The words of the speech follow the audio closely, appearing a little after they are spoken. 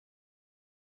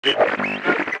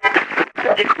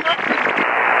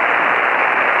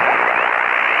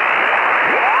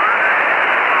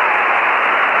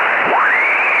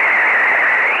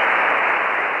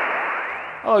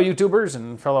Hello YouTubers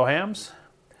and fellow hams.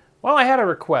 Well, I had a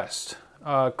request.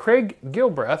 Craig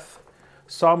Gilbreth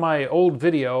saw my old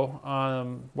video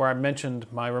where I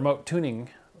mentioned my remote tuning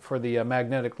for the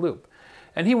magnetic loop,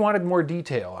 and he wanted more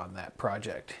detail on that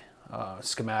project,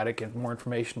 schematic and more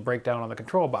information breakdown on the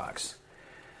control box.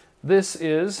 This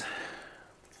is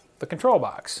the control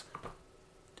box.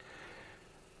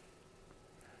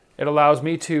 It allows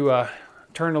me to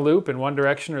turn the loop in one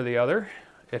direction or the other.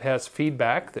 It has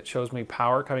feedback that shows me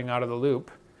power coming out of the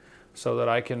loop so that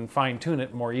I can fine-tune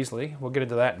it more easily. We'll get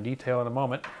into that in detail in a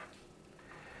moment.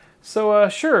 So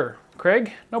sure,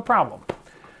 Craig, no problem.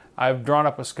 I've drawn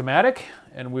up a schematic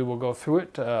and we will go through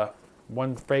it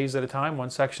one phase at a time, one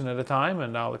section at a time,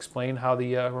 and I'll explain how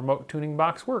the remote tuning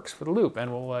box works for the loop,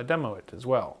 and we'll demo it as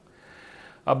well.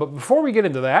 But before we get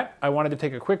into that, I wanted to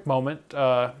take a quick moment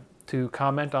to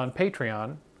comment on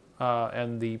Patreon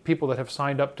and the people that have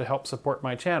signed up to help support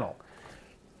my channel.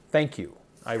 Thank you.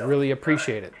 I really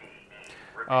appreciate it.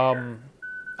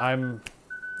 I'm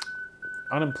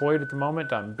unemployed at the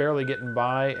moment. I'm barely getting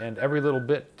by, and every little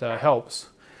bit helps,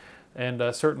 and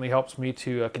certainly helps me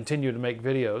to continue to make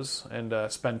videos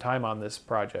and spend time on this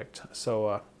project.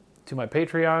 So to my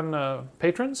Patreon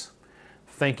patrons,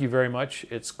 thank you very much.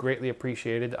 It's greatly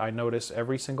appreciated. I notice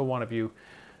every single one of you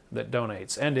that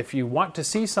donates. And if you want to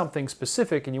see something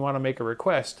specific and you want to make a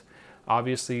request,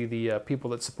 obviously the people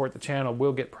that support the channel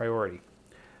will get priority.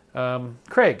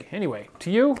 Craig, anyway,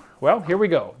 to you, well, here we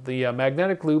go. The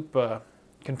magnetic loop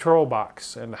control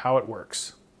box and how it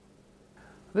works.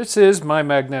 This is my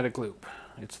magnetic loop.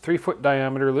 It's a 3-foot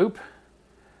diameter loop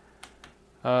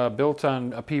built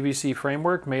on a PVC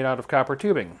framework made out of copper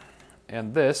tubing.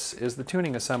 And this is the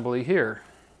tuning assembly here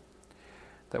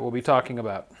that we'll be talking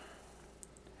about.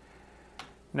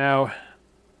 Now,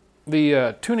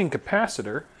 the tuning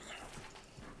capacitor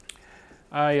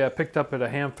I picked up at a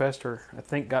ham fest, or I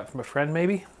think got from a friend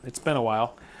maybe. It's been a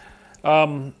while.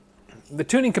 The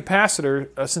tuning capacitor,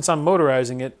 since I'm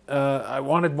motorizing it, I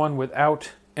wanted one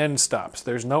without end stops.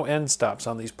 There's no end stops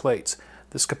on these plates.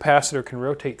 This capacitor can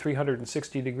rotate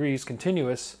 360 degrees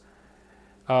continuous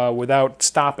without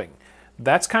stopping.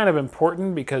 That's kind of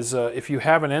important because if you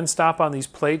have an end stop on these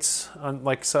plates,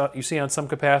 like you see on some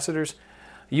capacitors,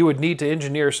 you would need to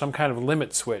engineer some kind of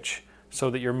limit switch so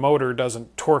that your motor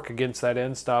doesn't torque against that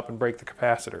end stop and break the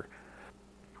capacitor.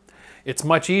 It's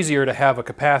much easier to have a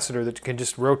capacitor that can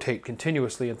just rotate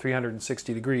continuously in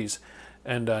 360 degrees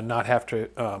and not have to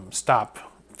stop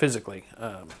physically.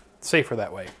 Safer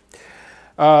that way.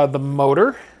 The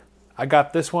motor, I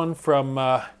got this one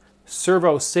from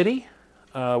Servo City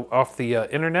off the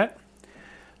internet,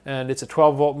 and it's a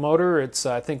 12-volt motor. It's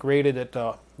I think rated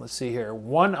at let's see here,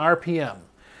 1 RPM,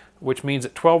 which means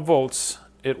at 12 volts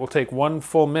it will take 1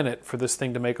 full minute for this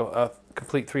thing to make a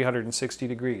complete 360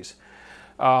 degrees.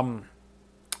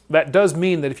 That does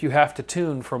mean that if you have to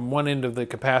tune from one end of the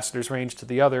capacitor's range to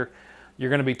the other, you're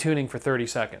going to be tuning for 30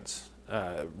 seconds.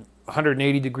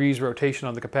 180 degrees rotation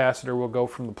on the capacitor will go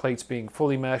from the plates being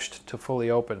fully meshed to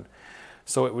fully open.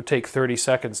 So it would take 30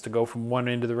 seconds to go from one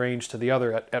end of the range to the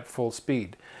other at full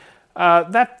speed.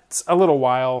 That's a little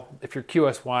while if you're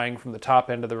QSYing from the top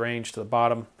end of the range to the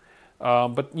bottom.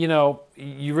 But you know,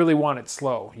 you really want it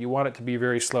slow. You want it to be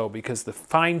very slow because the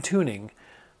fine tuning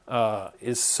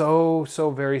is so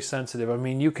very sensitive. I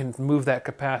mean, you can move that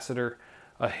capacitor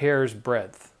a hair's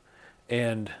breadth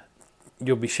and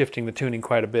you'll be shifting the tuning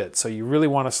quite a bit. So you really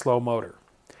want a slow motor.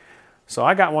 So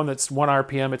I got one that's 1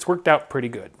 RPM. It's worked out pretty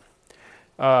good.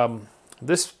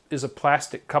 This is a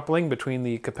plastic coupling between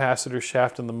the capacitor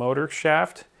shaft and the motor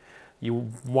shaft.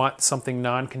 You want something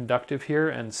non-conductive here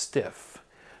and stiff.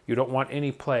 You don't want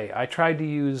any play. I tried to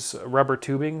use rubber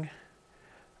tubing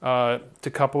to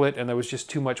couple it, and there was just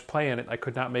too much play in it. I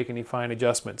could not make any fine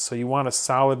adjustments. So you want a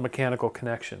solid mechanical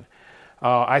connection.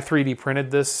 I 3D printed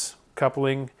this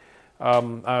coupling.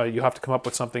 You have to come up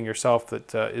with something yourself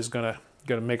that is going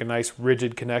to make a nice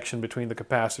rigid connection between the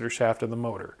capacitor shaft and the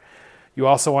motor. You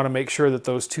also want to make sure that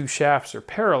those two shafts are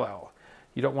parallel.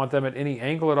 You don't want them at any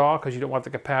angle at all because you don't want the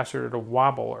capacitor to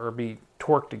wobble or be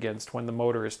torqued against when the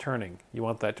motor is turning. You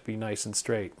want that to be nice and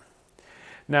straight.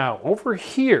 Now, over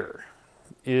here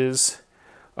is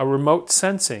a remote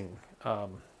sensing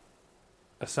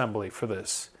assembly for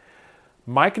this.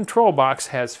 My control box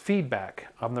has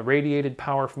feedback on the radiated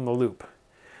power from the loop.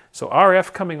 So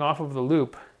RF coming off of the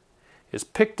loop is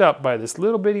picked up by this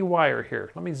little bitty wire here.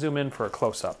 Let me zoom in for a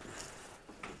close-up.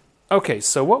 Okay,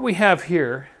 so what we have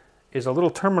here is a little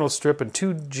terminal strip and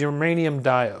 2 germanium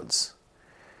diodes.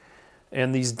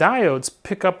 And these diodes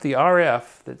pick up the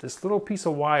RF that this little piece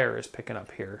of wire is picking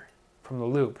up here from the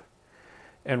loop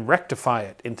and rectify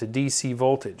it into DC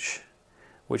voltage.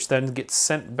 which then gets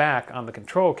sent back on the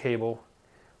control cable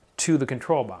to the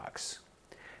control box.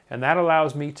 And that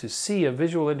allows me to see a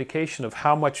visual indication of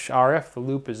how much RF the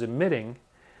loop is emitting,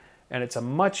 and it's a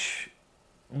much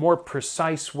more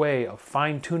precise way of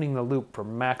fine-tuning the loop for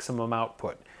maximum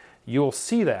output. You'll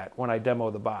see that when I demo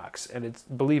the box, and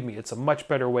believe me, it's a much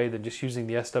better way than just using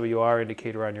the SWR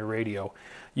indicator on your radio.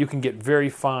 You can get very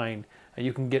fine, and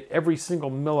you can get every single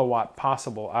milliwatt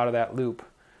possible out of that loop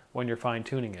when you're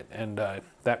fine-tuning it, and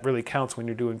that really counts when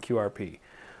you're doing QRP.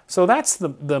 So that's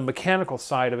the mechanical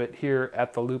side of it here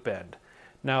at the loop end.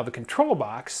 Now the control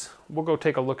box, we'll go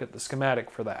take a look at the schematic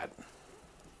for that.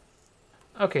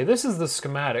 Okay, this is the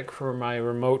schematic for my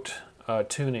remote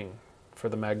tuning for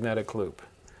the magnetic loop.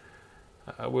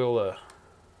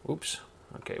 Oops,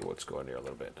 okay, let's go in here a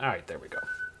little bit. All right, there we go.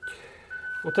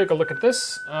 We'll take a look at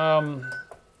this.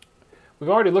 We've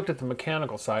already looked at the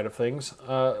mechanical side of things.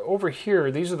 Over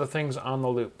here, these are the things on the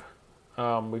loop.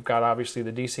 We've got obviously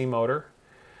the DC motor,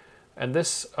 and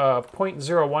this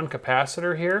 0.01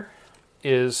 capacitor here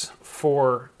is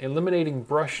for eliminating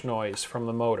brush noise from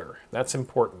the motor. That's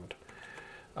important.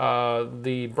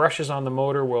 The brushes on the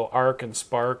motor will arc and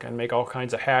spark and make all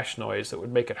kinds of hash noise that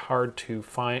would make it hard to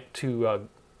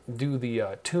do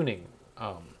the tuning.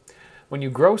 When you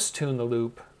gross tune the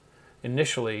loop,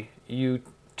 initially you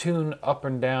tune up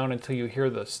and down until you hear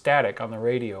the static on the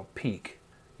radio peak.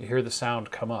 You hear the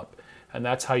sound come up, and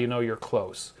that's how you know you're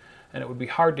close. And it would be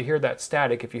hard to hear that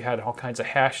static if you had all kinds of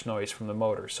hash noise from the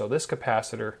motor. So this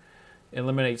capacitor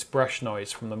eliminates brush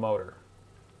noise from the motor.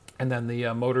 And then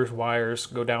the motor's wires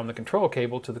go down the control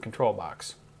cable to the control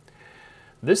box.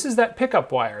 This is that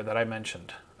pickup wire that I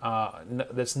mentioned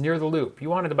that's near the loop. You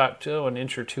want it about an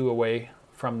inch or two away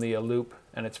from the loop,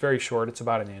 and it's very short. It's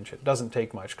about an inch. It doesn't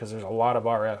take much because there's a lot of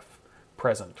RF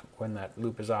present when that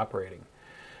loop is operating.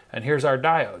 And here's our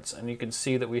diodes, and you can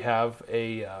see that we have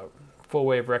a full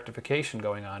wave rectification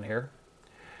going on here.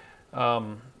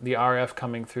 The RF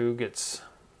coming through gets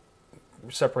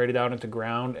separated out into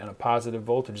ground and a positive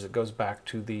voltage that goes back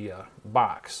to the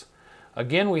box.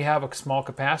 Again, we have a small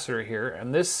capacitor here,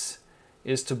 and this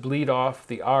is to bleed off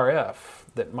the RF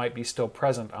that might be still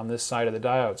present on this side of the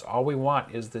diodes. All we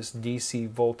want is this DC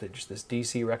voltage, this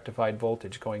DC rectified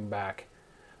voltage going back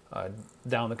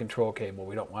down the control cable.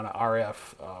 We don't want a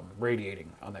RF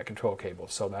radiating on that control cable,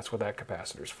 so that's what that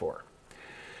capacitor is for.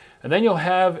 And then you'll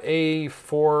have a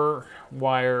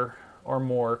 4-wire or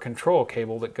more control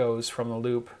cable that goes from the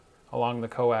loop along the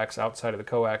coax, outside of the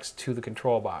coax, to the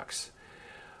control box.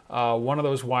 One of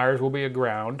those wires will be a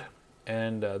ground,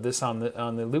 and this on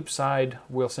the loop side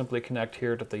will simply connect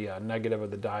here to the negative of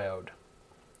the diode,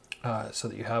 so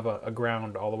that you have a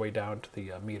ground all the way down to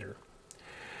the meter.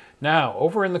 Now,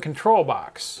 over in the control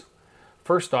box,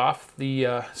 first off,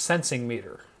 the sensing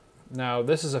meter. Now,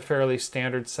 this is a fairly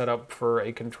standard setup for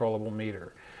a controllable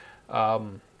meter.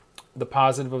 The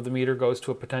positive of the meter goes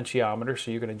to a potentiometer,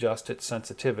 so you can adjust its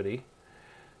sensitivity.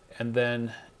 And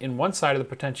then in one side of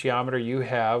the potentiometer, you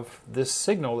have this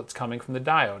signal that's coming from the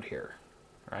diode here,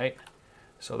 right?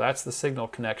 So that's the signal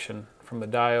connection from the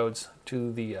diodes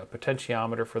to the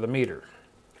potentiometer for the meter.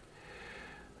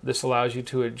 This allows you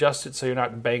to adjust it so you're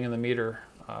not banging the meter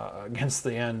against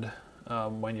the end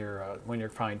when you're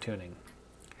fine-tuning.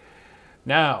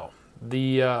 Now,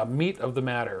 the meat of the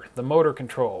matter, the motor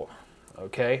control,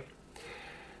 okay?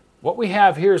 What we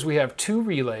have here is we have two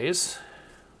relays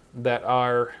that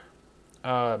are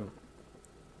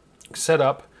set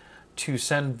up to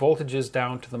send voltages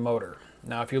down to the motor.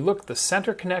 Now, if you look, the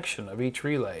center connection of each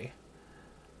relay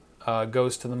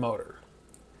goes to the motor.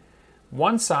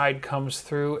 One side comes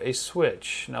through a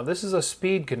switch. Now, this is a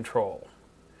speed control.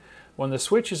 When the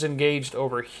switch is engaged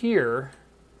over here,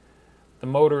 the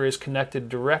motor is connected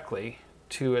directly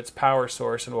to its power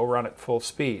source and will run at full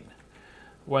speed.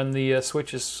 When the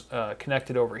switch is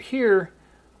connected over here,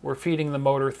 we're feeding the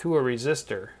motor through a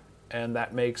resistor, and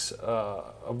that makes a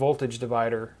voltage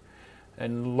divider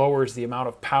and lowers the amount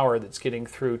of power that's getting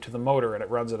through to the motor, and it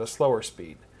runs at a slower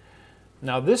speed.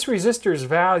 Now, this resistor's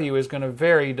value is going to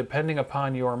vary depending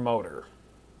upon your motor.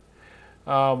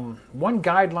 One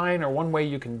guideline, or one way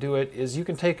you can do it, is you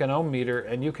can take an ohm meter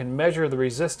and you can measure the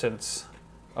resistance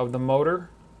of the motor,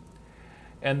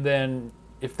 and then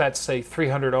if that's, say,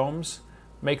 300 ohms,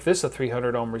 make this a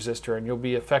 300 ohm resistor, and you'll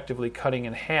be effectively cutting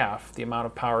in half the amount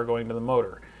of power going to the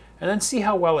motor. And then see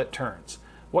how well it turns.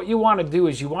 What you want to do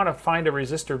is you want to find a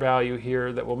resistor value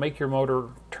here that will make your motor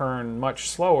turn much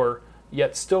slower,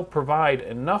 yet still provide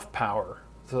enough power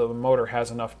so the motor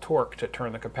has enough torque to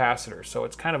turn the capacitor. So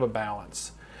it's kind of a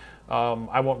balance.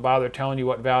 I won't bother telling you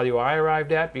what value I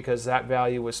arrived at, because that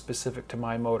value was specific to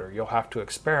my motor. You'll have to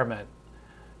experiment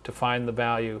to find the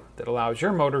value that allows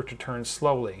your motor to turn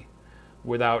slowly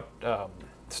without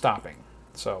stopping.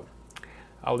 So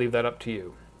I'll leave that up to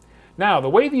you. Now, the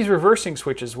way these reversing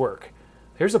switches work,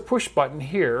 there's a push button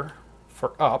here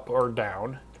for up or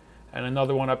down, and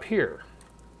another one up here.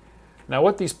 Now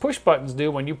what these push buttons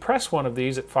do, when you press one of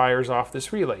these, it fires off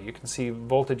this relay. You can see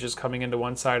voltage is coming into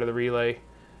one side of the relay,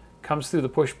 comes through the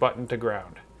push button to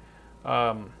ground.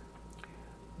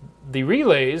 The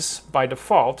relays, by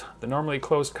default, the normally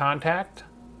closed contact,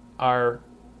 are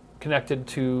connected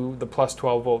to the plus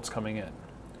 12 volts coming in.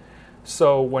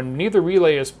 So when neither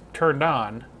relay is turned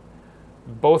on,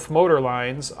 both motor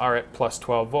lines are at plus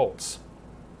 12 volts.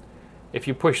 If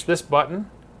you push this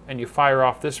button and you fire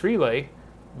off this relay,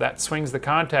 that swings the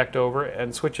contact over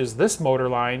and switches this motor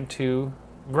line to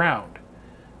ground.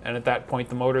 And at that point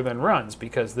the motor then runs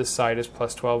because this side is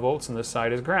plus 12 volts and this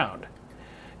side is ground.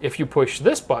 If you push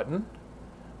this button,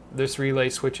 this relay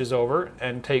switches over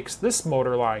and takes this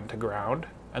motor line to ground,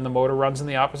 and the motor runs in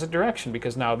the opposite direction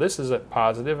because now this is at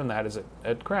positive and that is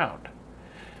at ground.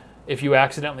 If you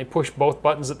accidentally push both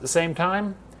buttons at the same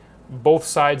time, both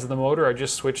sides of the motor are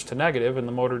just switched to negative and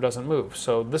the motor doesn't move.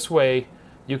 So this way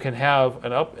you can have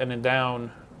an up and a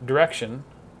down direction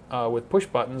with push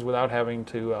buttons without having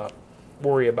to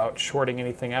worry about shorting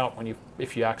anything out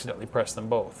if you accidentally press them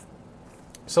both.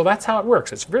 So that's how it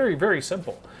works. It's very, very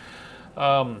simple.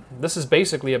 This is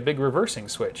basically a big reversing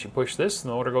switch. You push this, the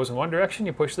motor goes in one direction.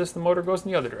 You push this, the motor goes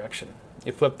in the other direction.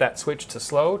 You flip that switch to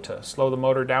slow the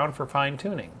motor down for fine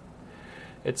tuning.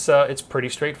 It's pretty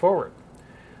straightforward.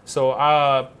 So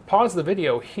pause the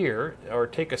video here or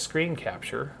take a screen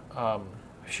capture.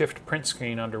 Shift print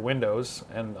screen under Windows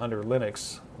and under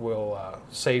Linux will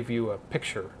save you a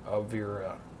picture of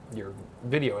your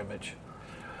video image.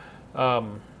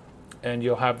 And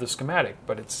you'll have the schematic,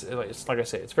 but it's like I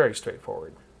say, it's very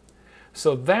straightforward.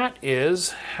 So that is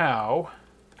how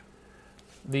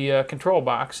the control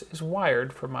box is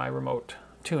wired for my remote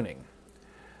tuning.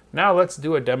 Now let's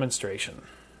do a demonstration.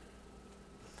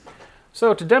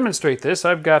 So to demonstrate this,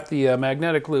 I've got the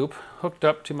magnetic loop hooked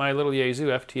up to my little Yaesu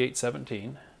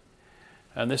FT817,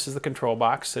 and this is the control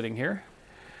box sitting here.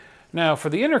 Now for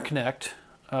the interconnect,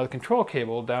 the control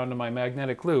cable down to my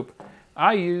magnetic loop,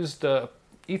 I used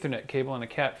Ethernet cable and a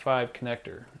Cat5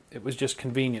 connector. It was just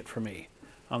convenient for me.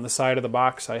 On the side of the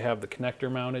box I have the connector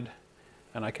mounted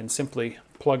and I can simply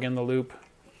plug in the loop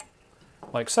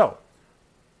like so.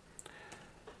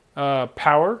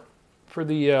 Power for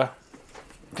the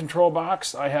control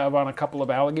box I have on a couple of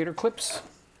alligator clips,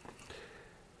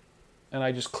 and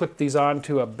I just clip these on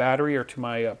to a battery or to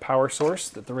my power source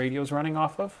that the radio is running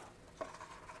off of.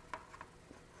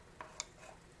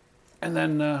 And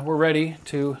then we're ready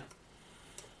to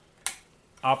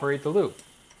operate the loop.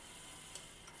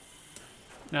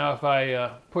 Now if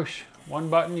I push one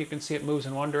button, you can see it moves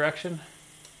in one direction.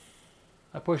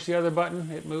 I push the other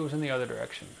button, it moves in the other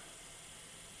direction.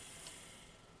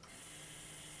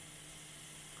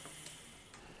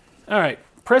 Alright,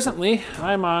 presently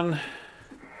I'm on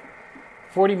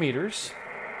 40 meters.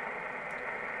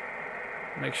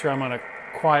 Make sure I'm on a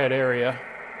quiet area.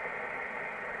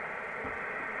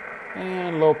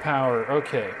 And low power,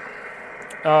 okay.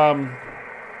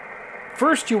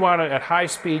 First you want to, at high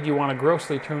speed, you want to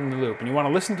grossly tune the loop, and you want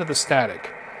to listen to the static.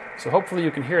 So hopefully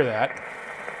you can hear that.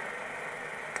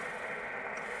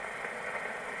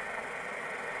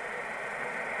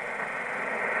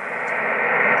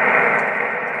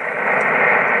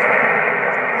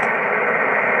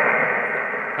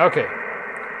 Okay,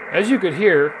 as you could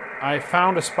hear, I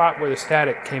found a spot where the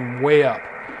static came way up.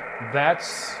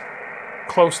 That's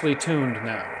closely tuned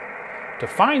now. To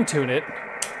fine tune it,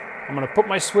 I'm going to put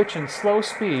my switch in slow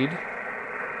speed,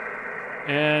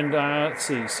 and let's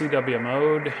see, CW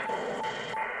mode.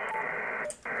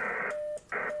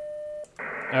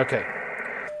 Okay.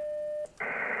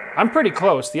 I'm pretty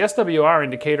close. The SWR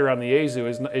indicator on the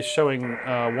Yaesu is showing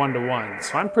 1 to 1,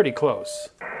 so I'm pretty close.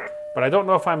 But I don't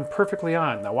know if I'm perfectly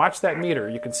on. Now watch that meter.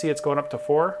 You can see it's going up to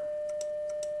 4.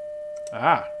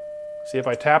 Ah. See if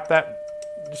I tap that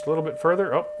just a little bit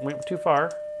further. Oh, went too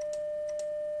far.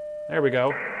 There we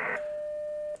go.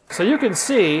 So you can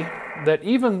see that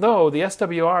even though the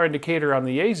SWR indicator on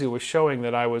the Yaesu was showing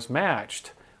that I was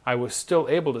matched, I was still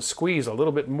able to squeeze a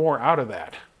little bit more out of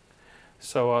that.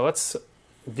 So let's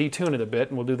detune it a bit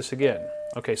and we'll do this again.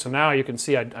 Okay, so now you can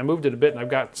see I moved it a bit and I've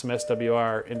got some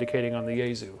SWR indicating on the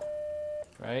Yaesu,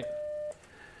 right?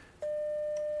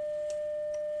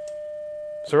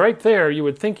 So right there you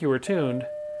would think you were tuned.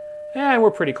 And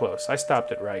we're pretty close. I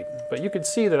stopped it right. But you could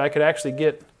see that I could actually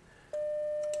get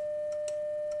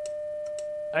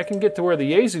to where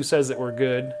the Yaesu says that we're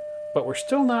good, but we're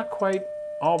still not quite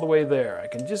all the way there. I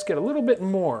can just get a little bit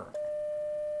more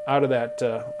out of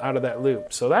that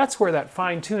loop. So that's where that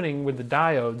fine tuning with the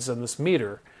diodes and this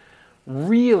meter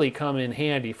really come in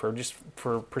handy for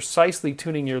precisely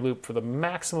tuning your loop for the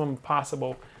maximum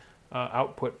possible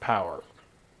output power.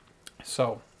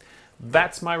 So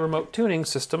that's my remote tuning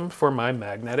system for my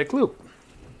magnetic loop.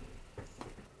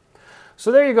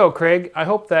 So there you go, Craig. I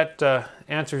hope that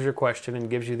answers your question and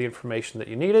gives you the information that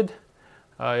you needed.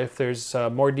 If there's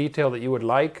more detail that you would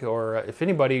like, or if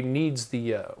anybody needs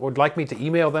would like me to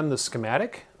email them the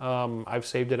schematic, I've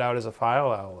saved it out as a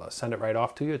file. I'll send it right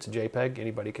off to you. It's a JPEG.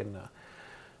 Anybody can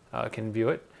view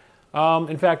it.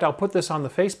 In fact, I'll put this on the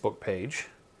Facebook page,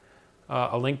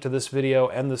 a link to this video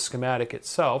and the schematic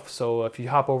itself. So if you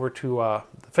hop over to the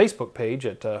Facebook page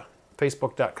at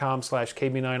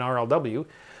facebook.com/KB9RLW,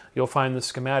 you'll find the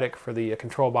schematic for the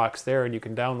control box there, and you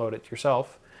can download it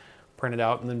yourself, print it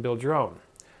out, and then build your own.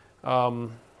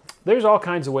 There's all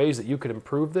kinds of ways that you could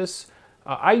improve this.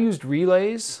 I used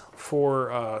relays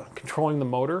for controlling the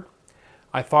motor.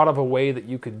 I thought of a way that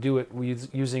you could do it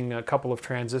using a couple of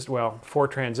four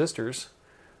transistors,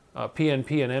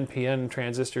 PNP and NPN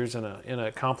transistors in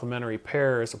a complementary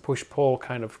pair as a push-pull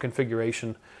kind of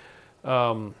configuration,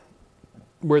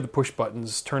 where the push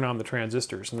buttons turn on the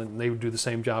transistors, and then they would do the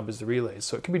same job as the relays.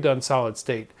 So it can be done solid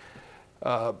state.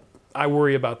 I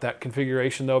worry about that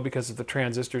configuration though, because if the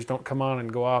transistors don't come on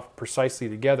and go off precisely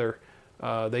together,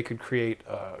 they could create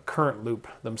a current loop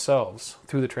themselves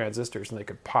through the transistors and they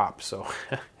could pop. So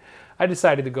I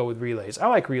decided to go with relays. I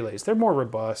like relays. They're more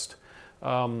robust,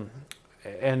 and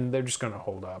they're just going to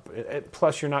hold up.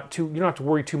 Plus, you don't have to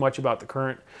worry too much about the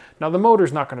current. Now the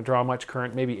motor's not going to draw much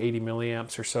current, maybe 80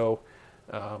 milliamps or so.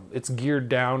 It's geared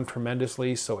down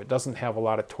tremendously, so it doesn't have a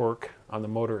lot of torque on the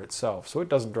motor itself, so it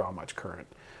doesn't draw much current.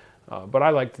 But I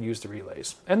like to use the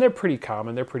relays, and they're pretty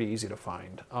common. They're pretty easy to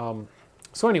find.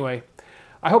 So anyway,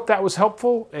 I hope that was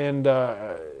helpful, and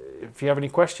if you have any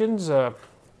questions,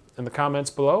 in the comments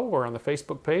below or on the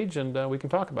Facebook page, and we can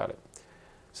talk about it.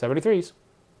 73s.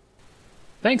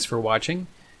 Thanks for watching.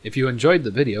 If you enjoyed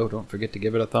the video, don't forget to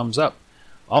give it a thumbs up.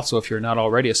 Also, if you're not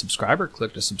already a subscriber,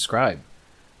 click to subscribe.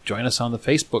 Join us on the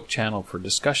Facebook channel for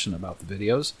discussion about the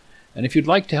videos. And if you'd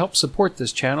like to help support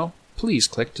this channel, please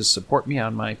click to support me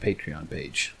on my Patreon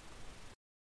page.